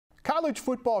College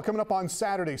football coming up on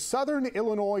Saturday. Southern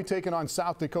Illinois taking on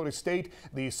South Dakota State.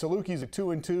 The Salukis at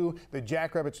 2-2. The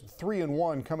Jackrabbits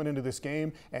 3-1 coming into this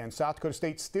game. And South Dakota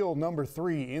State still number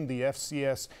 3 in the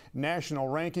FCS national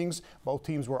rankings. Both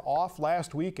teams were off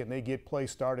last week and they get play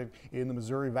started in the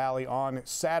Missouri Valley on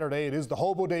Saturday. It is the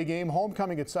Hobo Day game.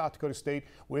 Homecoming at South Dakota State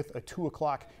with a 2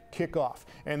 o'clock kickoff.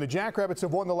 And the Jackrabbits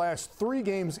have won the last 3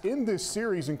 games in this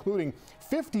series, including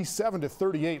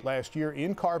 57-38 last year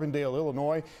in Carbondale,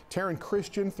 Illinois. Taryn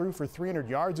Christian threw for 300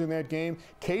 yards in that game.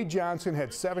 Kay Johnson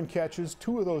had 7 catches,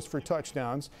 2 of those for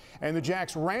touchdowns. And the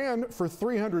Jacks ran for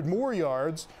 300 more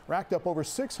yards, racked up over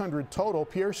 600 total.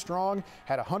 Pierre Strong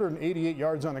had 188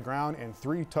 yards on the ground and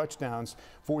 3 touchdowns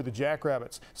for the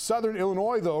Jackrabbits. Southern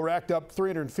Illinois, though, racked up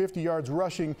 350 yards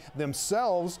rushing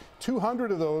themselves,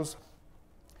 200 of those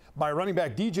by running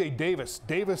back DJ Davis.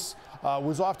 Davis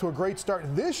was off to a great start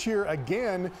this year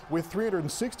again with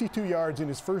 362 yards in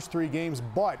his first 3 games,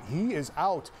 but he is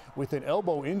out with an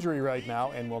elbow injury right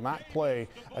now and will not play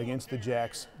against the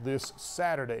Jacks this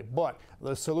Saturday. But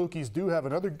the Salukis do have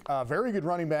another very good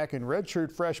running back in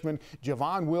redshirt freshman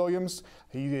Javon Williams.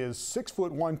 He is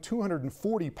 6'1",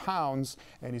 240 pounds,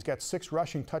 and he's got 6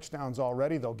 rushing touchdowns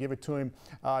already. They'll give it to him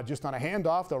just on a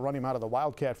handoff. They'll run him out of the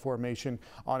Wildcat formation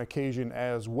on occasion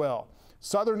as well.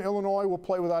 Southern Illinois will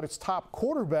play without its top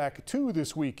quarterback too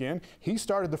this weekend. He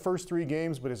started the first 3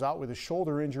 games but is out with a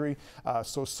shoulder injury,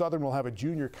 so Southern will have a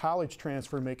junior college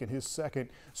transfer making his second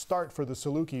start for the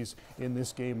Salukis in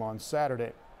this game on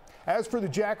Saturday. As for the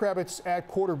Jackrabbits at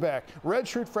quarterback,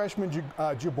 redshirt freshman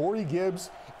J'Bore Gibbs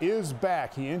is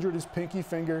back. He injured his pinky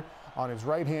finger on his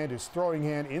right hand, his throwing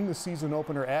hand, in the season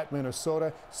opener at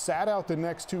Minnesota, sat out the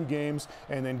next 2 games,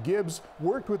 and then Gibbs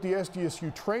worked with the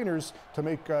SDSU trainers to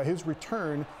make his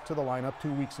return to the lineup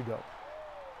 2 weeks ago.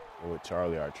 With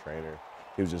Charlie, our trainer,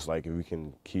 he was just like, if we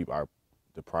can keep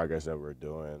the progress that we're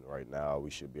doing right now, we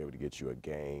should be able to get you a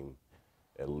game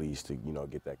at least to,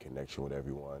 get that connection with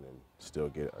everyone and still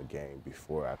get a game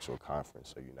before actual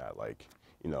conference, so you're not like,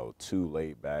 too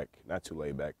laid back, not too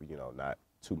laid back, but, not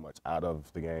too much out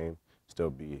of the game,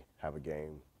 still have a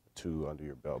game 2 under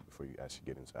your belt before you actually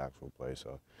get into actual play.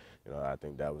 So, I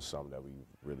think that was something that we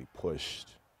really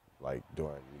pushed, like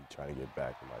during me trying to get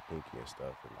back in my pinky and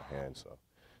stuff in my hand. So,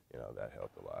 that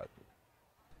helped a lot.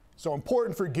 So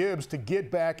important for Gibbs to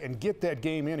get back and get that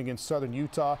game in against Southern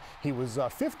Utah. He was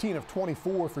 15 of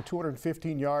 24 for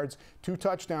 215 yards, 2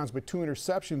 touchdowns, but 2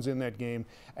 interceptions in that game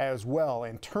as well.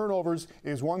 And turnovers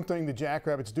is one thing the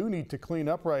Jackrabbits do need to clean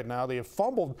up right now. They have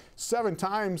fumbled 7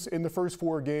 times in the first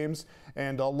 4 games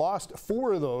and lost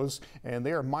 4 of those, and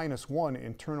they are -1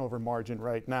 in turnover margin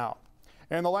right now.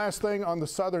 And the last thing on the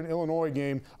Southern Illinois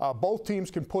game, both teams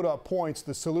can put up points.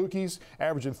 The Salukis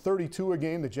averaging 32 a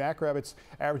game. The Jackrabbits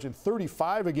averaging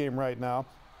 35 a game right now.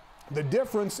 The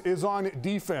difference is on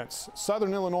defense.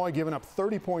 Southern Illinois giving up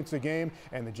 30 points a game,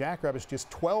 and the Jackrabbits just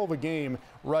 12 a game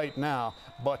right now.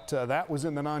 But that was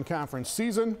in the non-conference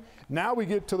season. Now we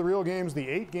get to the real games, the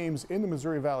 8 games in the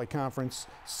Missouri Valley Conference.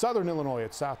 Southern Illinois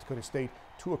at South Dakota State,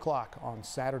 2 o'clock on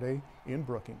Saturday in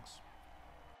Brookings.